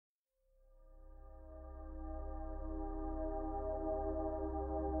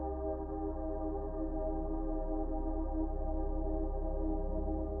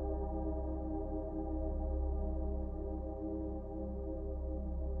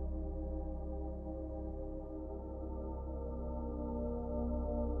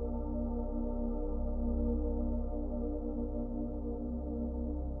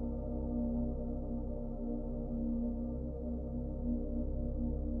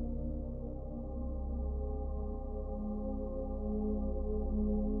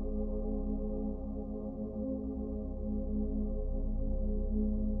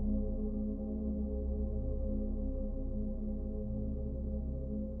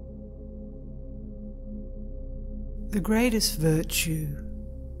The greatest virtue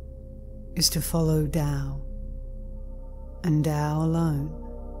is to follow Tao, and Tao alone.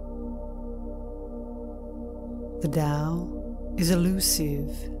 The Tao is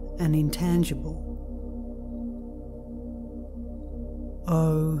elusive and intangible.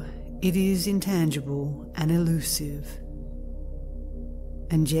 Oh, it is intangible and elusive,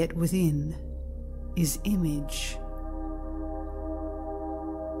 and yet within is image.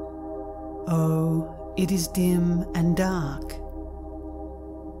 Oh, it is dim and dark,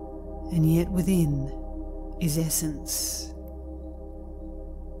 and yet within is essence.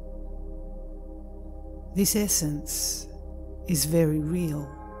 This essence is very real,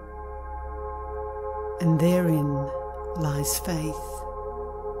 and therein lies faith.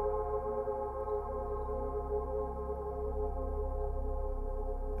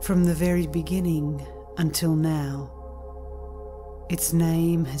 From the very beginning until now, its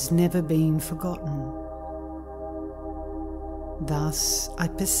name has never been forgotten. Thus I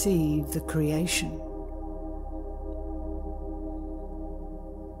perceive the creation.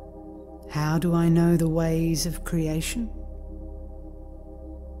 How do I know the ways of creation?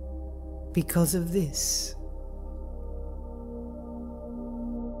 Because of this.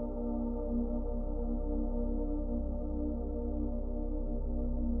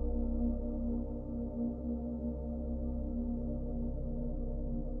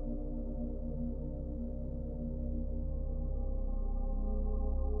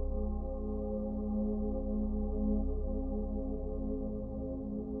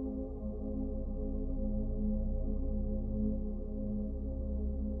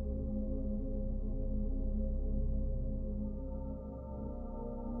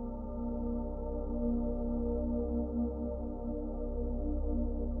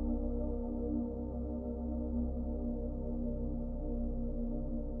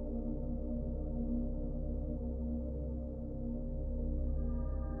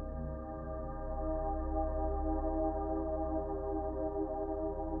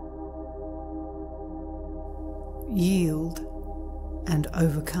 Yield and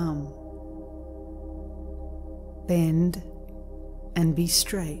overcome. Bend and be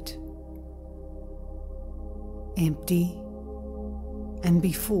straight. Empty and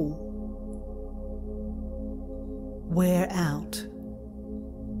be full. Wear out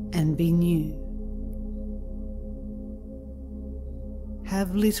and be new.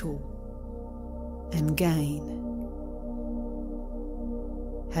 Have little and gain.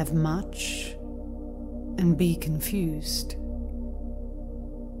 Have much and be confused.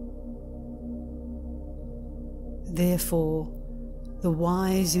 Therefore, the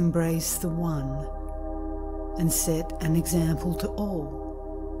wise embrace the one and set an example to all.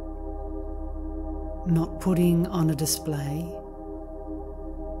 Not putting on a display,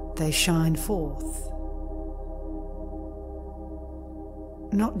 they shine forth.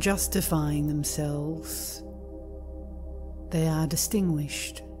 Not justifying themselves, they are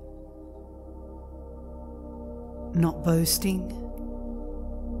distinguished. Not boasting,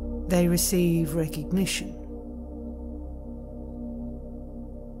 they receive recognition.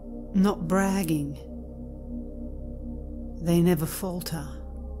 Not bragging, they never falter.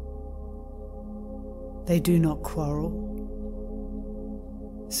 They do not quarrel,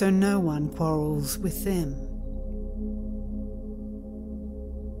 so no one quarrels with them.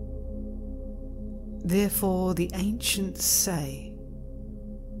 Therefore the ancients say,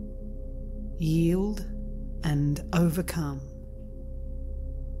 yield and overcome.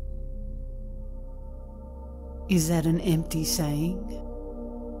 Is that an empty saying?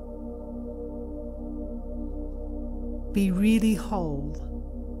 Be really whole,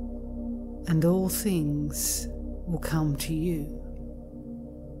 and all things will come to you.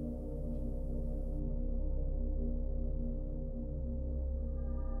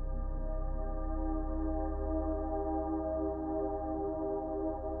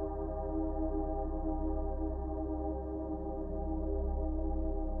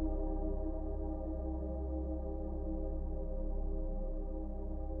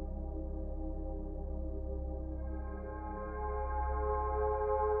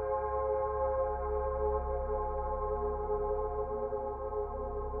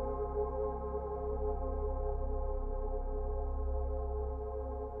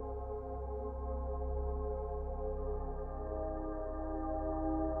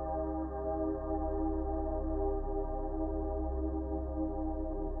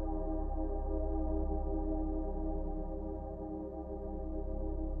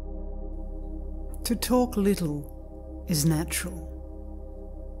 To talk little is natural.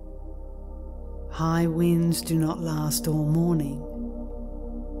 High winds do not last all morning.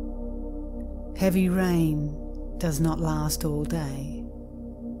 Heavy rain does not last all day.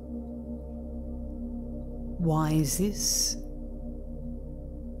 Why is this?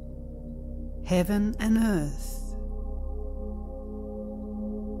 Heaven and earth.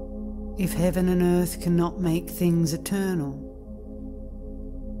 If heaven and earth cannot make things eternal,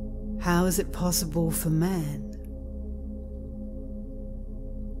 how is it possible for man?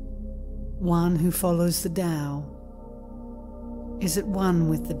 One who follows the Tao is at one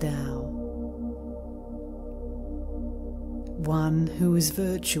with the Tao. One who is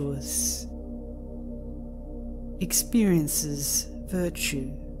virtuous experiences virtue.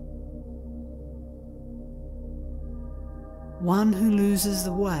 One who loses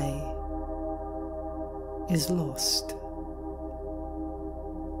the way is lost.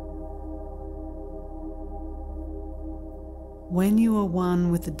 When you are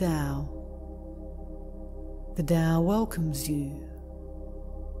one with the Tao welcomes you.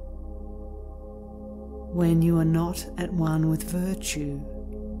 When you are not at one with virtue,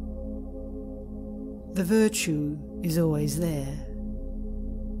 the virtue is always there.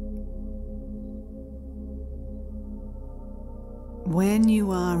 When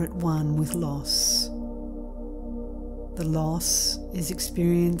you are at one with loss, the loss is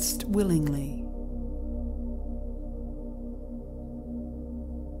experienced willingly.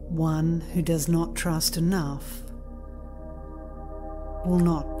 One who does not trust enough will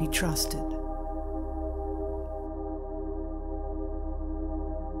not be trusted.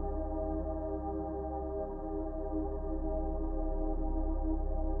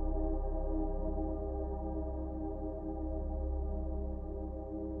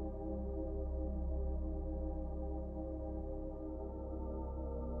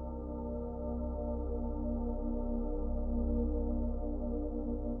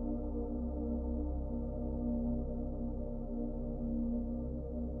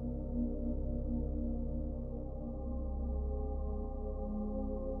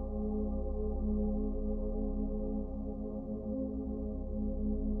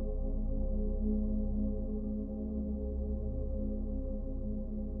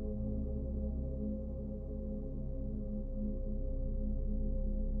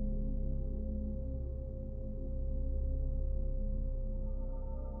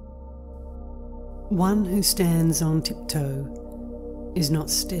 One who stands on tiptoe is not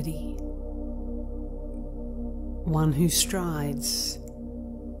steady. One who strides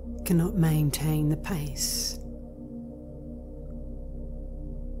cannot maintain the pace.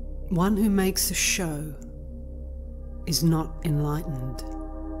 One who makes a show is not enlightened.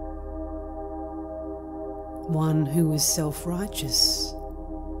 One who is self-righteous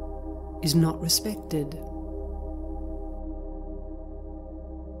is not respected.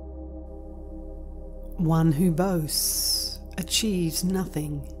 One who boasts achieves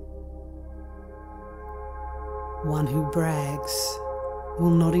nothing. One who brags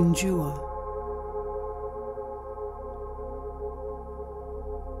will not endure.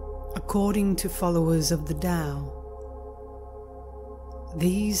 According to followers of the Tao,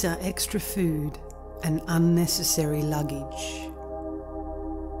 these are extra food and unnecessary luggage.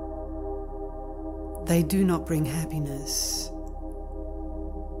 They do not bring happiness.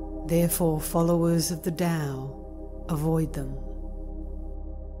 Therefore, followers of the Tao avoid them.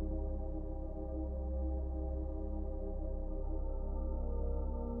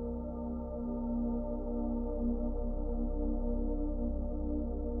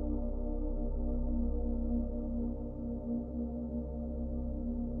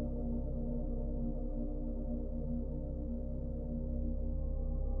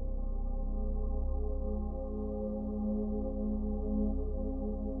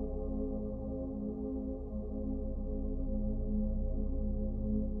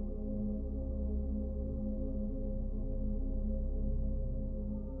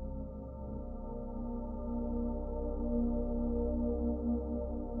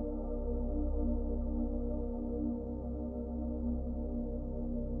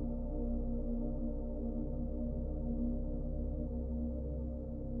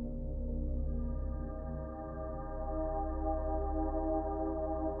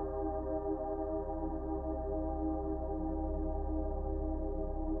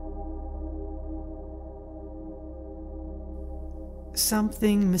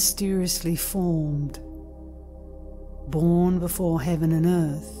 Something mysteriously formed, born before heaven and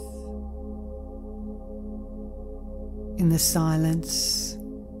earth, in the silence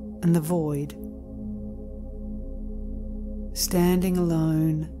and the void, standing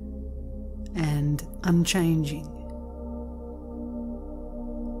alone and unchanging,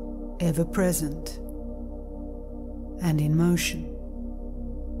 ever present and in motion.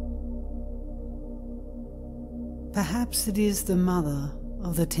 Perhaps it is the mother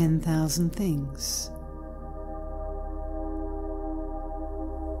of the 10,000 things.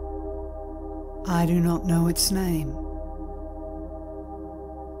 I do not know its name.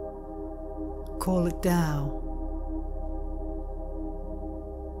 Call it Tao.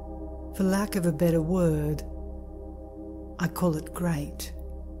 For lack of a better word, I call it great.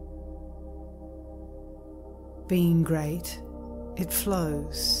 Being great, it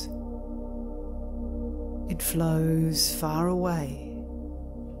flows. It flows far away.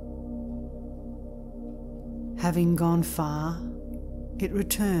 Having gone far, it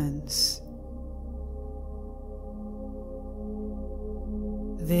returns.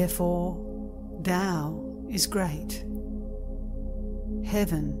 Therefore, Tao is great.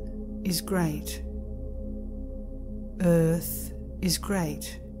 Heaven is great. Earth is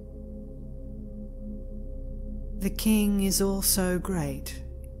great. The King is also great.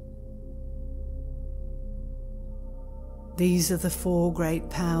 These are the four great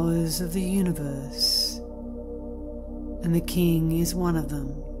powers of the universe, and the King is one of them.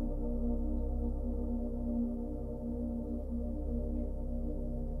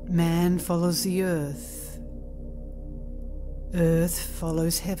 Man follows the earth. Earth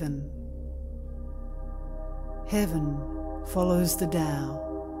follows heaven. Heaven follows the Tao.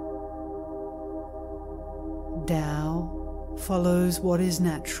 Tao follows what is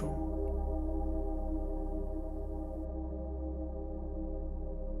natural.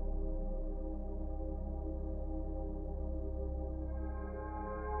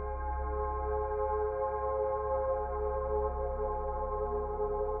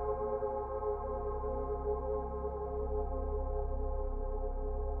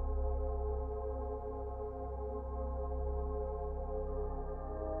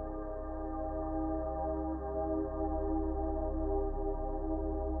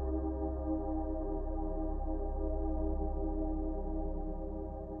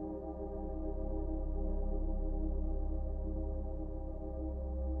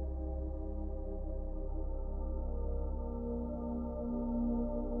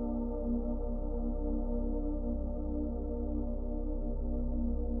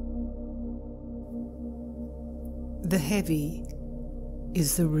 The heavy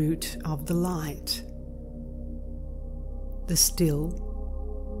is the root of the light. The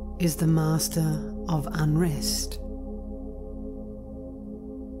still is the master of unrest.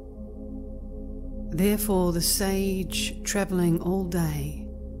 Therefore, the sage travelling all day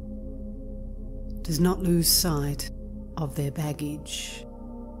does not lose sight of their baggage.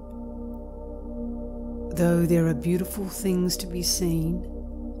 Though there are beautiful things to be seen,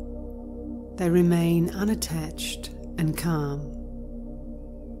 they remain unattached and calm.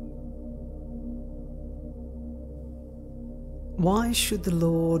 Why should the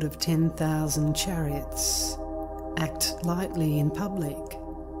Lord of 10,000 chariots act lightly in public?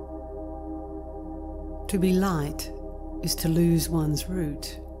 To be light is to lose one's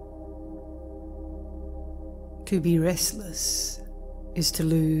root. To be restless is to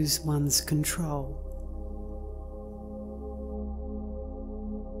lose one's control.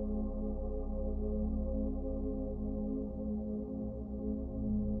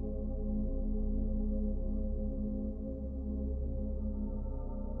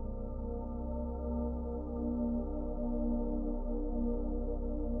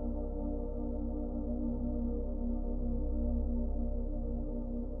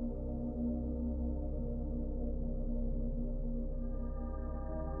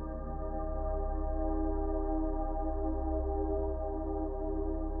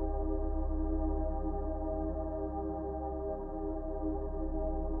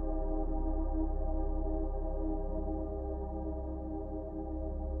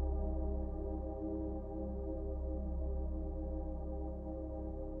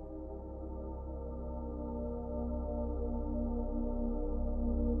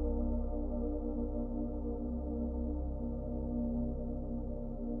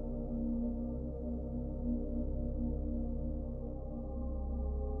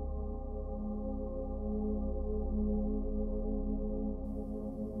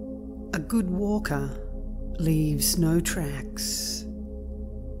 A good walker leaves no tracks.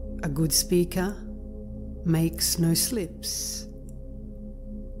 A good speaker makes no slips.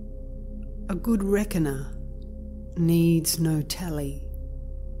 A good reckoner needs no tally.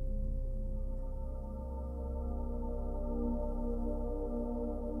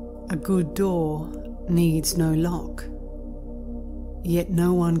 A good door needs no lock, yet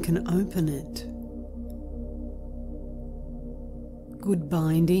no one can open it. Good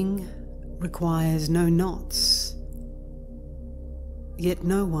binding requires no knots, yet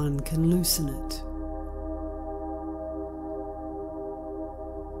no one can loosen it.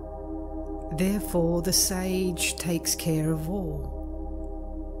 Therefore, the sage takes care of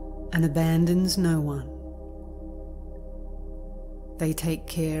all and abandons no one. They take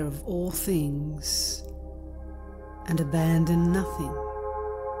care of all things and abandon nothing.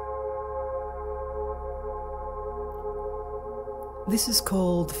 This is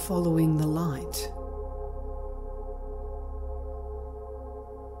called following the light.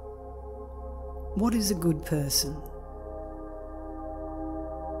 What is a good person?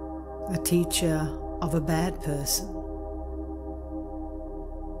 A teacher of a bad person.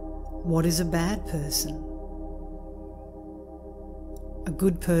 What is a bad person? A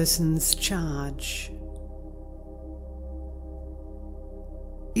good person's charge.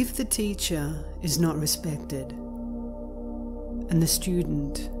 If the teacher is not respected and the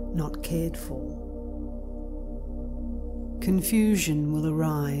student not cared for, confusion will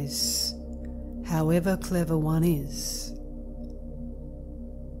arise, however clever one is.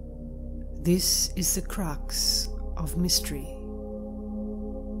 This is the crux of mystery.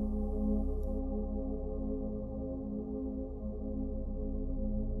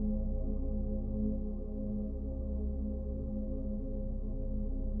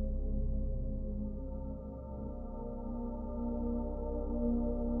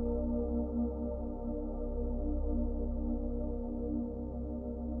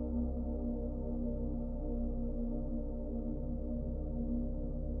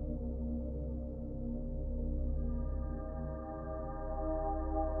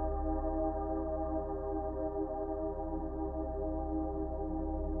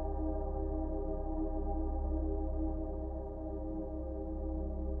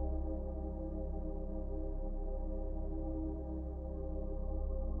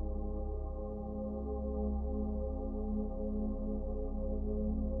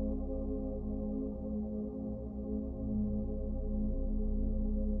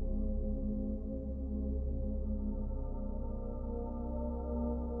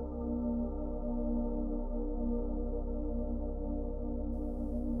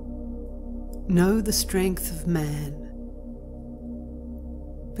 Know the strength of man,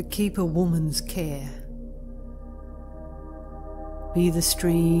 but keep a woman's care. Be the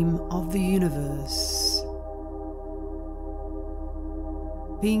stream of the universe.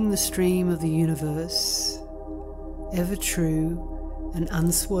 Being the stream of the universe, ever true and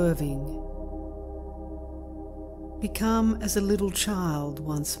unswerving, become as a little child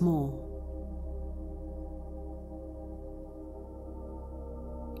once more.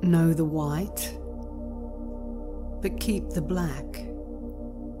 Know the white, but keep the black.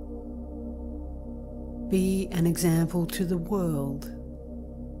 Be an example to the world.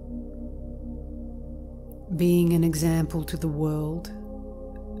 Being an example to the world,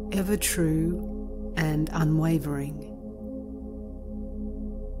 ever true and unwavering.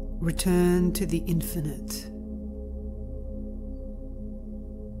 Return to the infinite.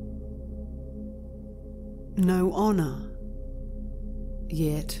 Know honor,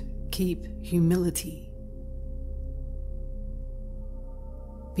 yet keep humility.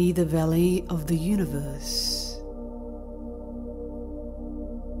 Be the valley of the universe.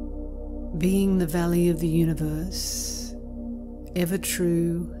 Being the valley of the universe, ever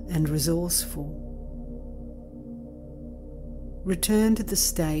true and resourceful. Return to the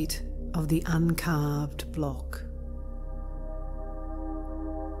state of the uncarved block.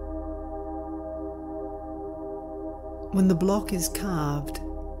 When the block is carved,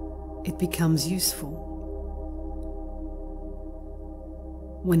 it becomes useful.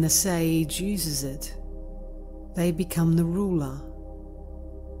 When the sage uses it, they become the ruler.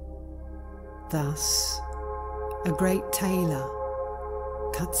 Thus, a great tailor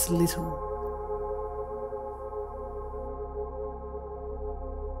cuts little.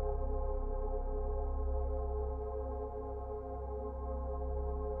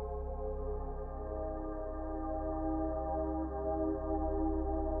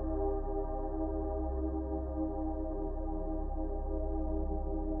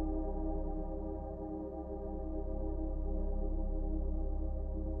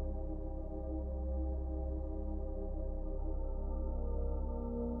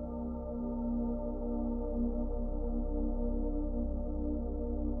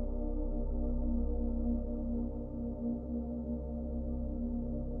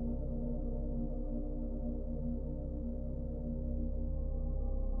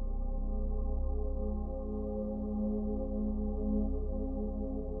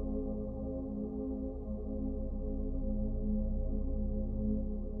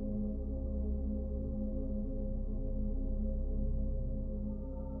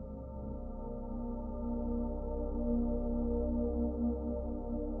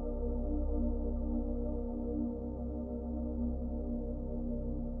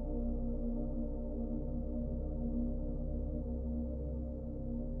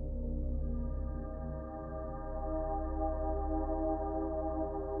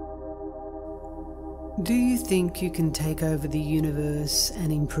 Do you think you can take over the universe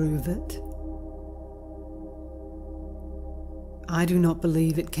and improve it? I do not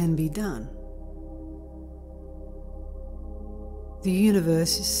believe it can be done. The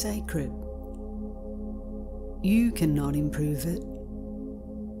universe is sacred. You cannot improve it.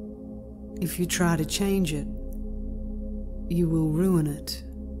 If you try to change it, you will ruin it.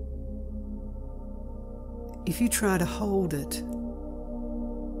 If you try to hold it,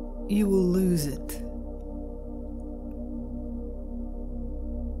 you will lose it.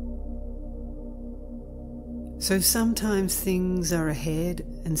 So sometimes things are ahead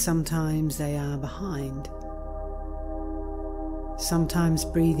and sometimes they are behind. Sometimes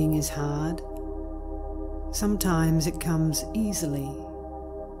breathing is hard. Sometimes it comes easily.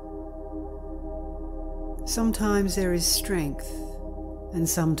 Sometimes there is strength and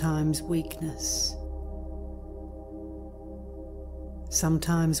sometimes weakness.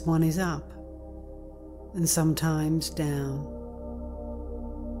 Sometimes one is up and sometimes down.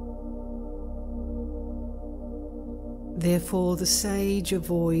 Therefore, the sage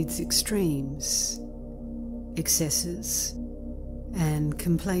avoids extremes, excesses, and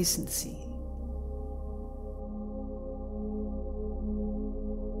complacency.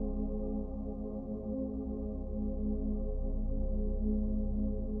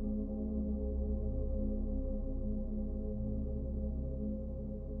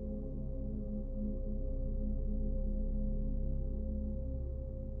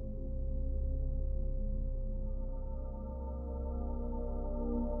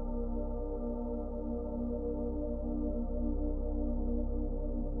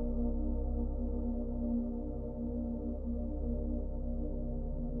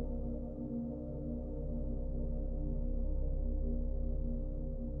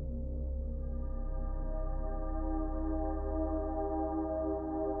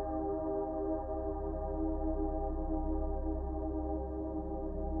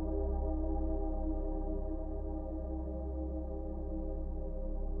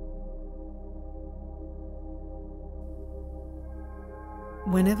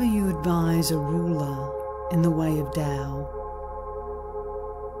 Whenever you advise a ruler in the way of Tao,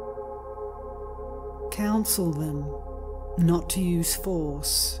 counsel them not to use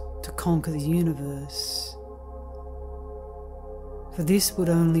force to conquer the universe, for this would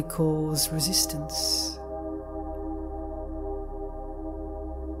only cause resistance.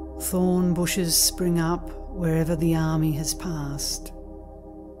 Thorn bushes spring up wherever the army has passed.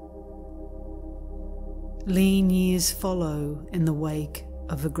 Lean years follow in the wake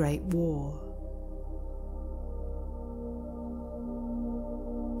of a great war.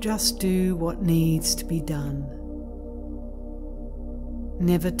 Just do what needs to be done.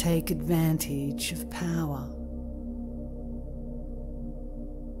 Never take advantage of power.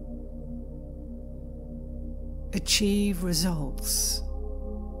 Achieve results,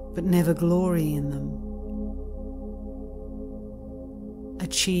 but never glory in them.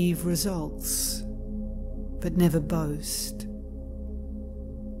 Achieve results, but never boast.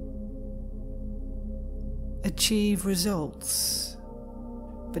 Achieve results,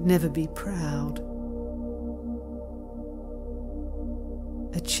 but never be proud.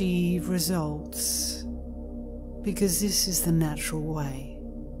 Achieve results, because this is the natural way.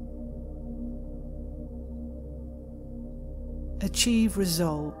 Achieve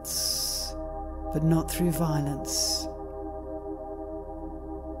results, but not through violence.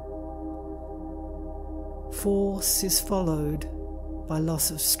 Force is followed by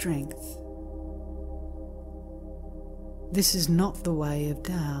loss of strength. This is not the way of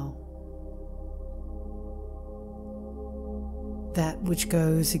Tao. That which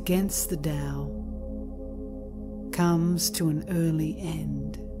goes against the Tao comes to an early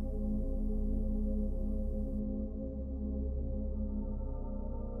end.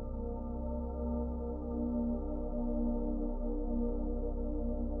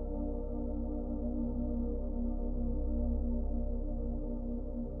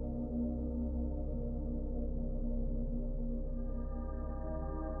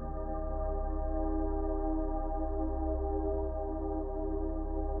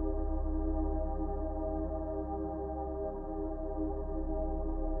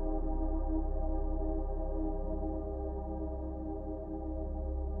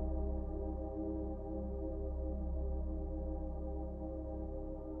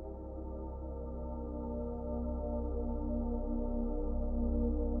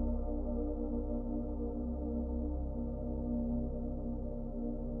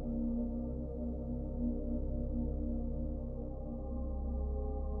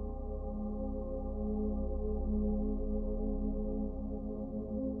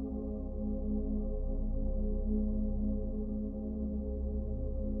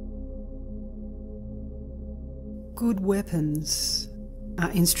 Good weapons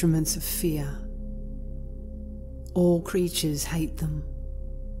are instruments of fear. All creatures hate them.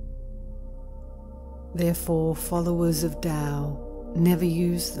 Therefore, followers of Tao never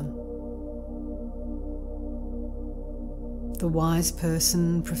use them. The wise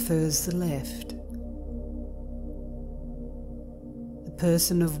person prefers the left. The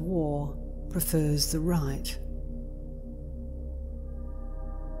person of war prefers the right.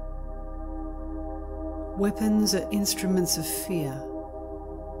 Weapons are instruments of fear.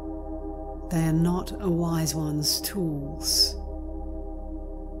 They are not a wise one's tools.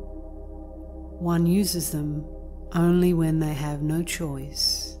 One uses them only when they have no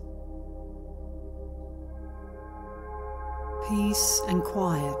choice. Peace and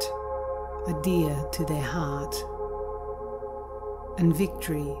quiet are dear to their heart, and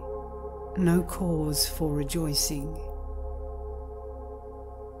victory no cause for rejoicing.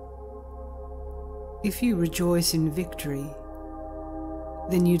 If you rejoice in victory,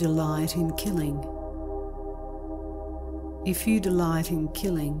 then you delight in killing. If you delight in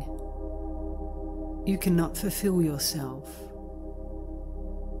killing, you cannot fulfill yourself.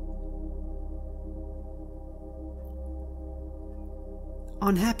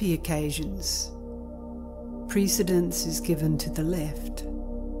 On happy occasions, precedence is given to the left.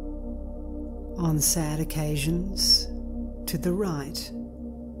 On sad occasions, to the right.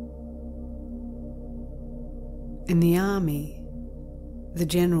 In the army, the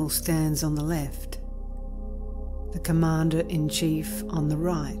general stands on the left, the commander-in-chief on the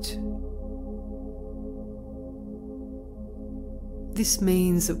right. This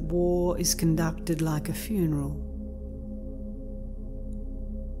means that war is conducted like a funeral.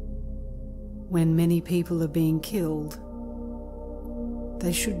 When many people are being killed,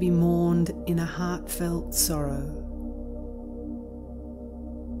 they should be mourned in a heartfelt sorrow.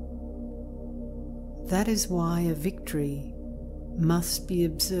 That is why a victory must be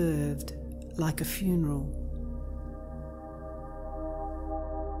observed like a funeral.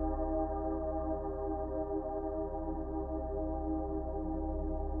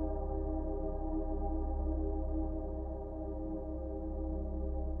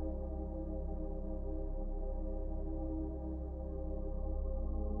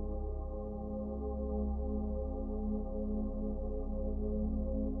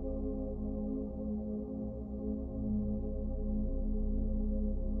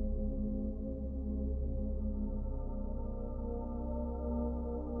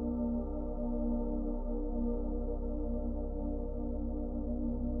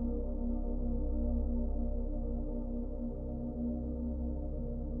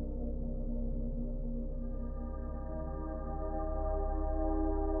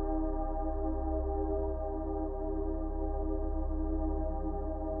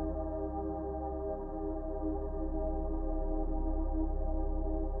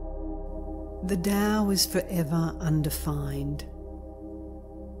 The Tao is forever undefined.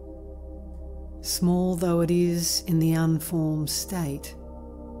 Small though it is in the unformed state,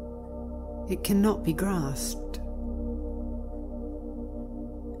 it cannot be grasped.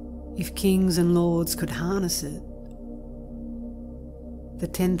 If kings and lords could harness it, the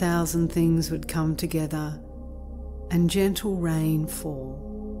 10,000 things would come together and gentle rain fall.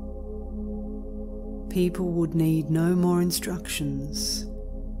 People would need no more instructions,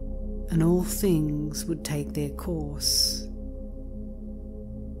 and all things would take their course.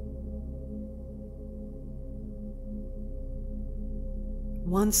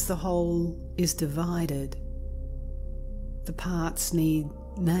 Once the whole is divided, the parts need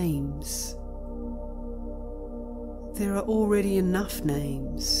names. There are already enough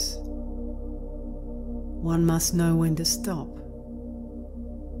names. One must know when to stop.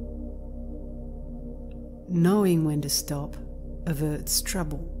 Knowing when to stop averts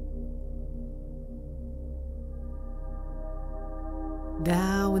trouble.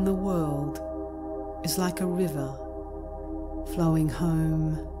 Tao in the world is like a river flowing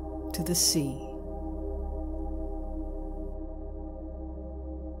home to the sea.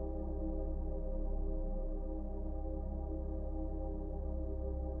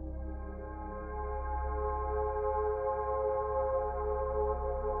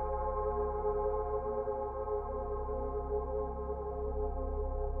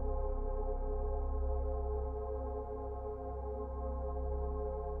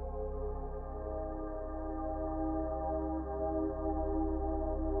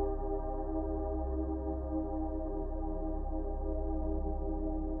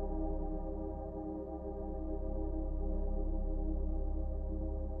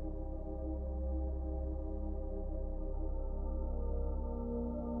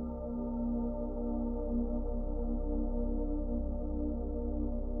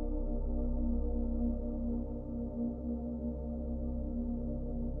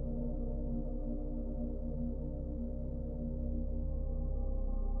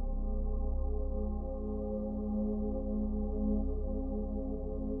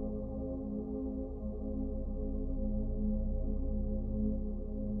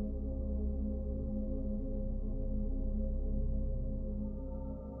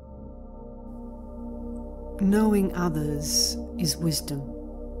 Knowing others is wisdom.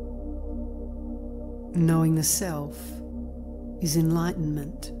 Knowing the self is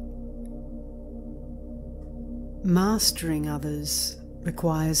enlightenment. Mastering others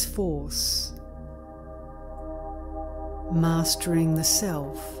requires force. Mastering the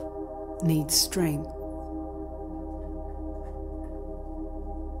self needs strength.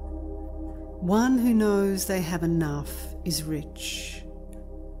 One who knows they have enough is rich.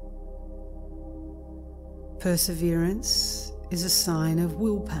 Perseverance is a sign of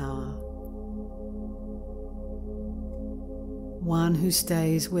willpower. One who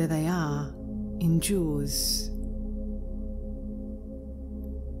stays where they are endures.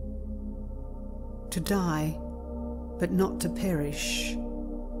 To die, but not to perish,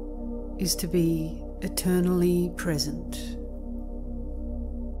 is to be eternally present.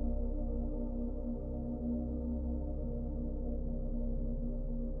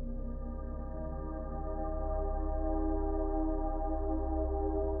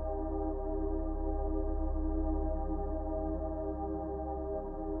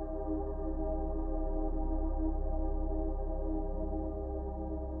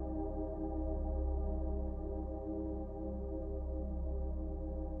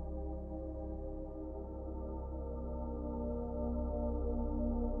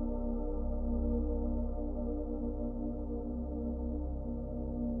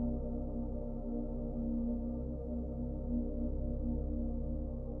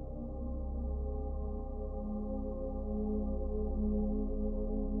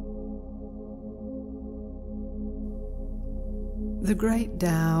 The great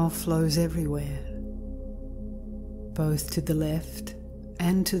Tao flows everywhere, both to the left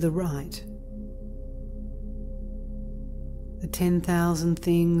and to the right. The 10,000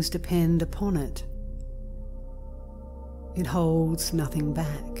 things depend upon it. It holds nothing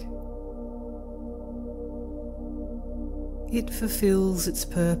back. It fulfills its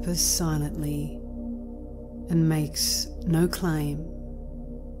purpose silently and makes no claim.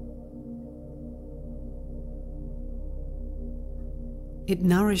 It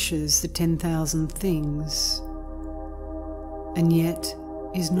nourishes the 10,000 things, and yet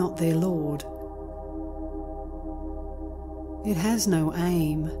is not their lord. It has no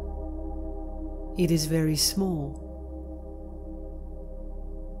aim. It is very small.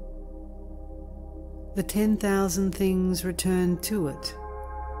 The 10,000 things return to it,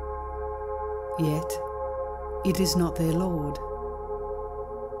 yet it is not their lord.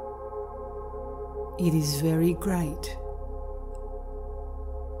 It is very great.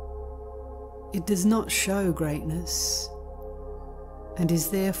 It does not show greatness, and is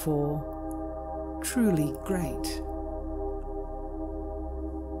therefore truly great.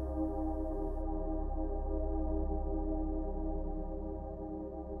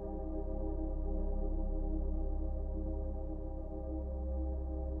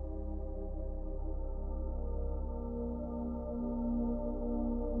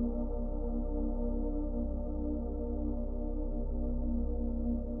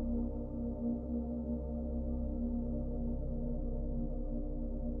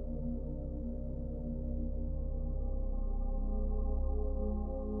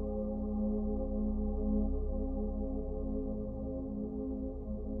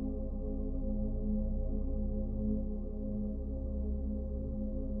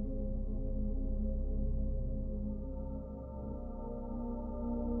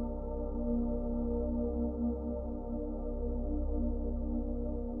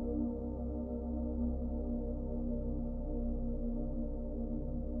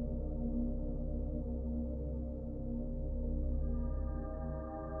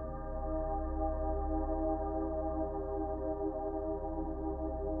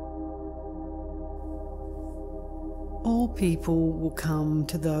 All people will come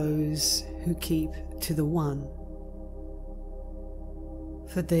to those who keep to the One,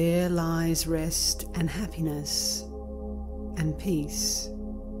 for there lies rest and happiness and peace.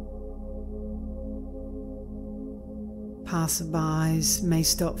 Passerbys may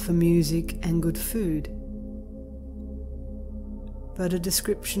stop for music and good food, but a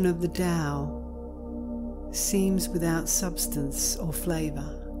description of the Tao seems without substance or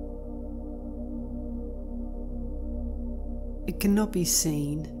flavour. It cannot be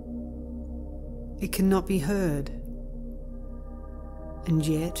seen, it cannot be heard, and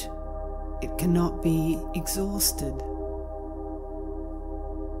yet it cannot be exhausted.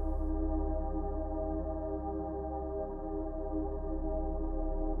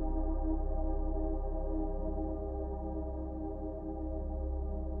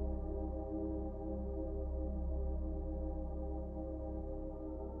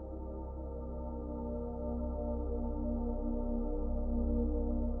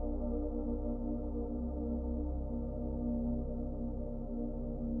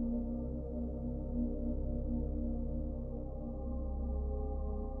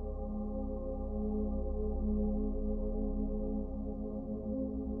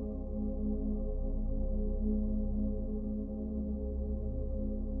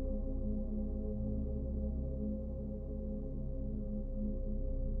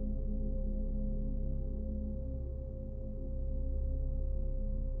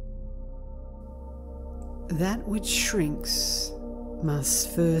 That which shrinks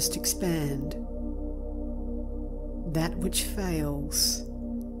must first expand. That which fails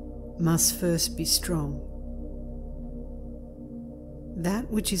must first be strong. That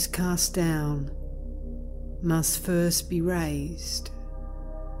which is cast down must first be raised.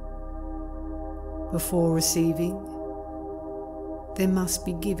 Before receiving, there must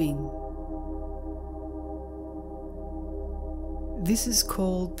be giving. This is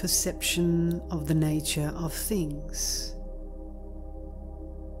called perception of the nature of things.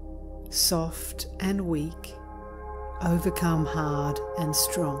 Soft and weak overcome hard and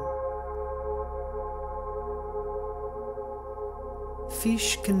strong.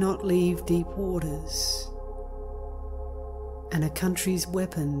 Fish cannot leave deep waters, and a country's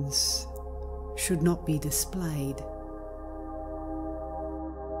weapons should not be displayed.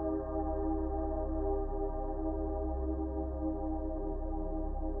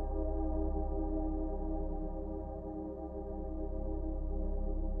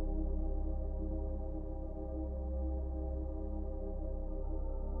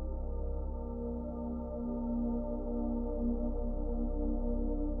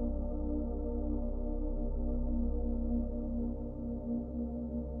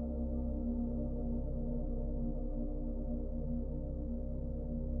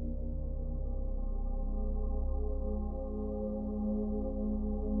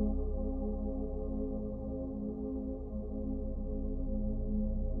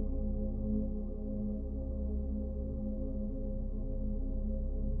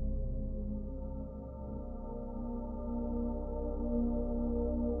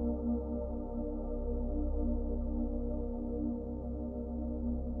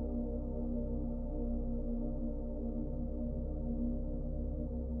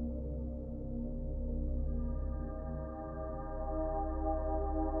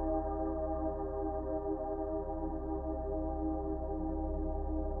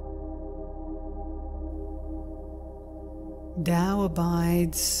 Tao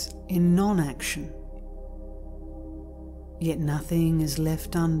abides in non-action, yet nothing is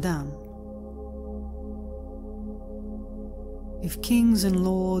left undone. If kings and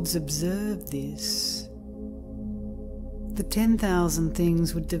lords observed this, the 10,000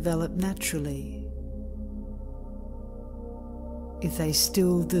 things would develop naturally. If they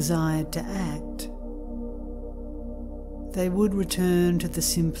still desired to act, they would return to the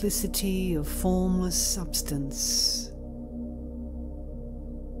simplicity of formless substance.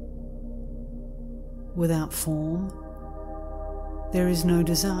 Without form, there is no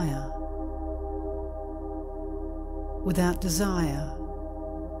desire. Without desire,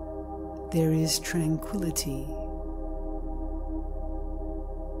 there is tranquility.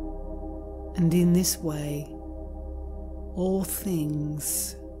 And in this way, all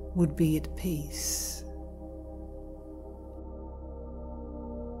things would be at peace.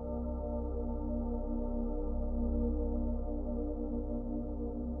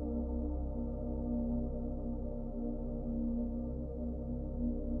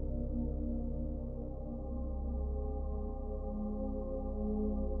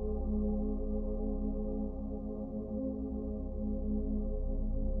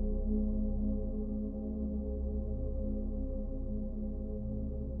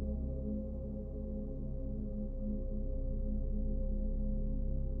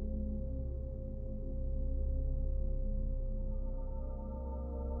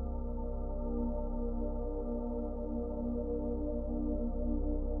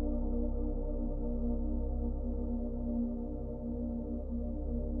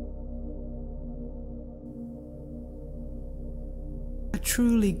 A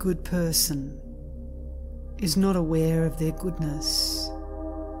truly good person is not aware of their goodness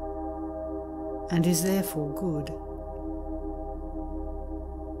and is therefore good.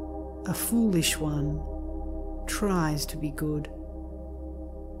 A foolish one tries to be good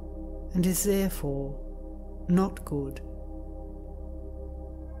and is therefore not good.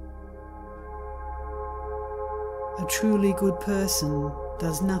 A truly good person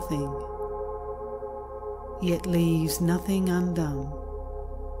does nothing, yet leaves nothing undone.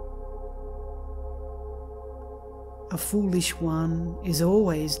 A foolish one is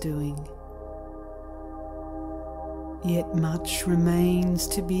always doing, yet much remains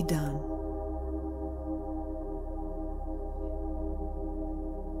to be done.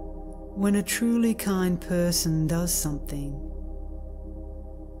 When a truly kind person does something,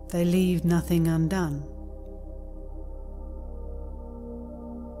 they leave nothing undone.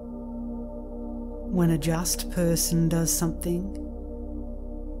 When a just person does something,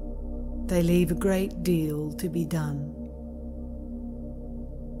 they leave a great deal to be done.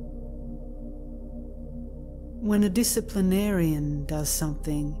 When a disciplinarian does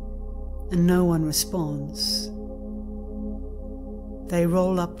something and no one responds, they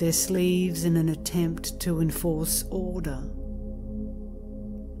roll up their sleeves in an attempt to enforce order.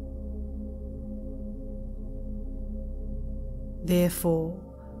 Therefore,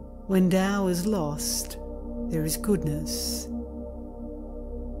 when Tao is lost, there is goodness.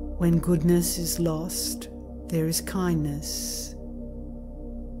 When goodness is lost, there is kindness.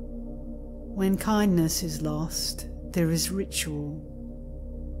 When kindness is lost, there is ritual.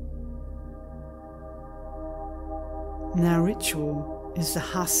 Now ritual is the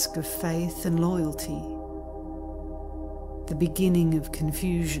husk of faith and loyalty, the beginning of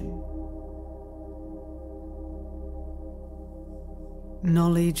confusion.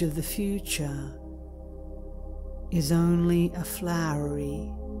 Knowledge of the future is only a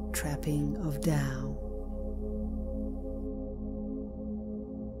flowery trapping of Tao.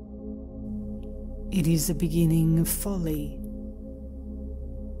 It is the beginning of folly.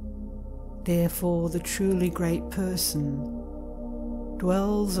 Therefore, the truly great person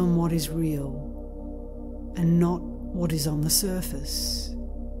dwells on what is real and not what is on the surface,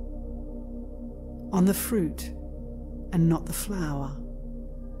 on the fruit and not the flower.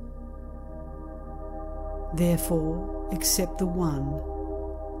 Therefore, accept the one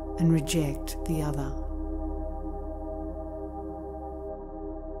and reject the other.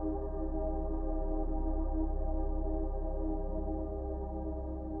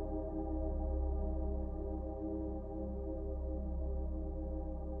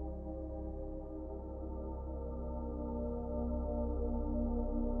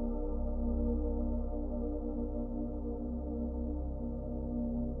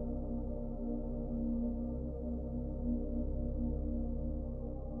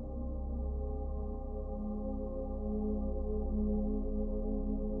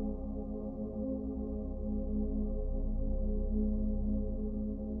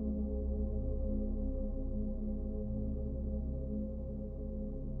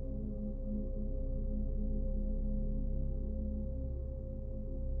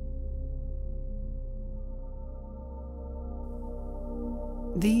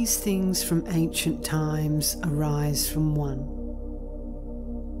 These things from ancient times arise from one.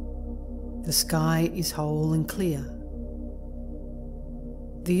 The sky is whole and clear.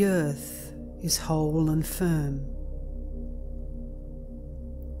 The earth is whole and firm.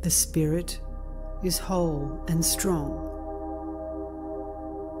 The spirit is whole and strong.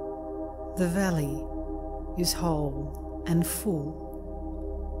 The valley is whole and full.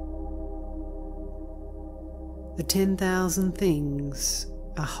 The 10,000 things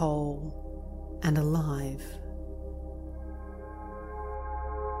are whole and alive.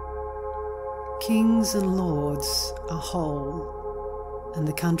 Kings and lords are whole, and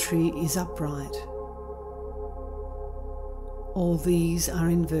the country is upright. All these are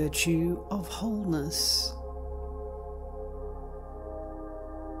in virtue of wholeness.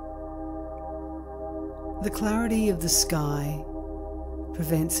 The clarity of the sky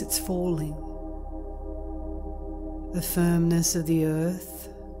prevents its falling. The firmness of the earth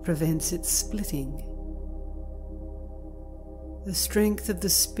prevents its splitting. The strength of the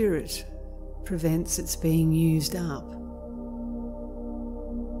spirit prevents its being used up.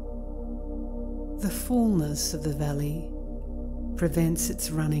 The fullness of the valley prevents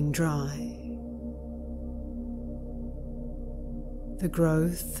its running dry. The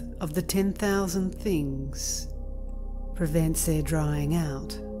growth of the 10,000 things prevents their drying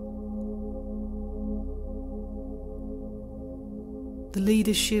out. The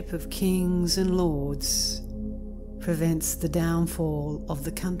leadership of kings and lords prevents the downfall of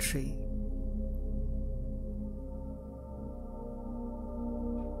the country.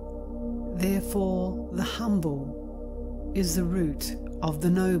 Therefore, the humble is the root of the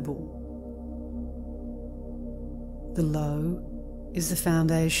noble. The low is the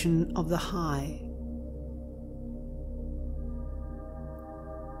foundation of the high.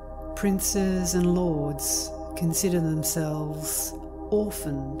 Princes and lords consider themselves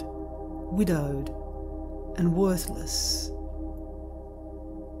orphaned, widowed, and worthless.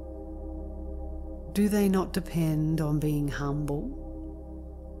 Do they not depend on being humble?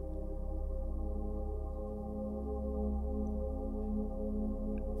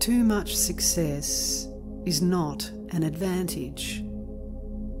 Too much success is not an advantage.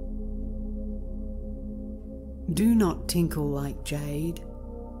 Do not tinkle like jade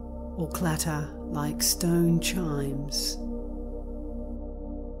or clatter like stone chimes.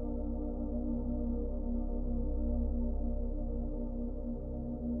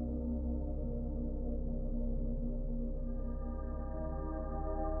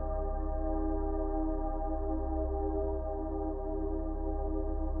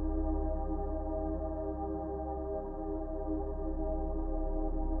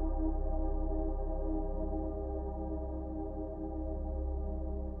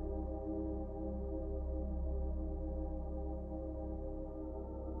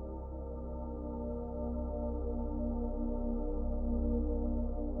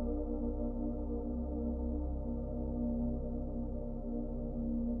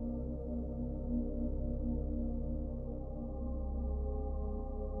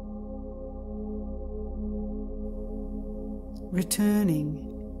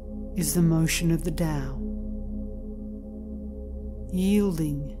 Returning is the motion of the Tao.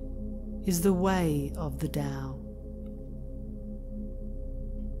 Yielding is the way of the Tao.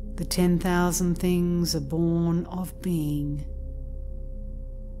 The 10,000 things are born of being.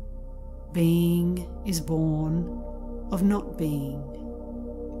 Being is born of not being.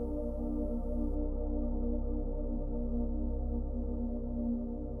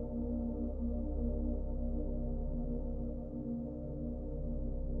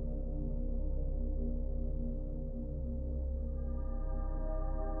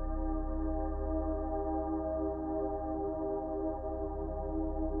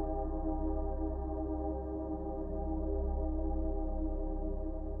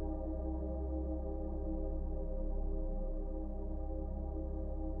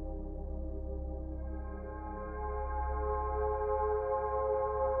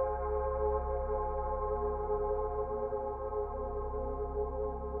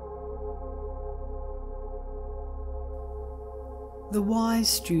 The wise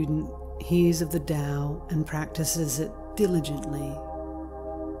student hears of the Tao and practices it diligently.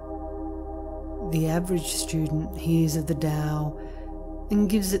 The average student hears of the Tao and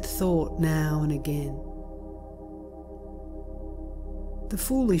gives it thought now and again. The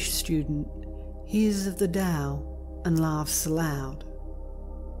foolish student hears of the Tao and laughs aloud.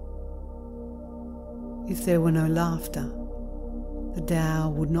 If there were no laughter, the Tao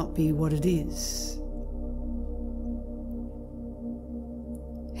would not be what it is.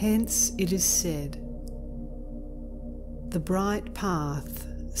 Hence it is said, the bright path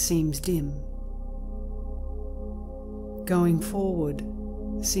seems dim. Going forward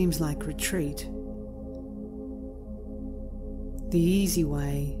seems like retreat. The easy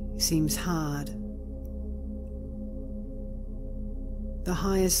way seems hard. The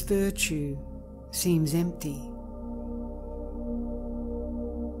highest virtue seems empty.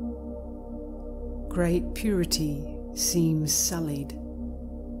 Great purity seems sullied.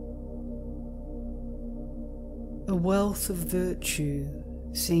 A wealth of virtue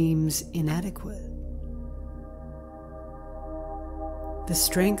seems inadequate. The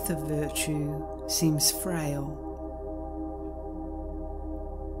strength of virtue seems frail.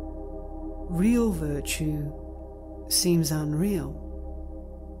 Real virtue seems unreal.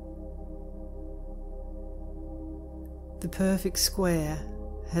 The perfect square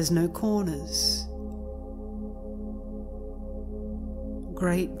has no corners.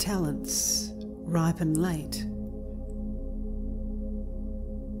 Great talents ripen late.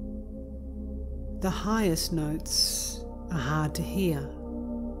 The highest notes are hard to hear.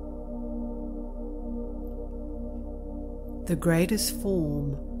 The greatest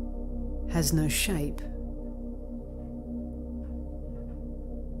form has no shape.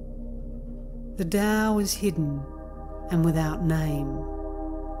 The Tao is hidden and without name.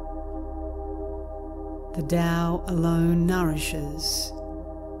 The Tao alone nourishes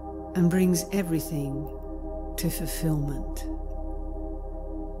and brings everything to fulfillment.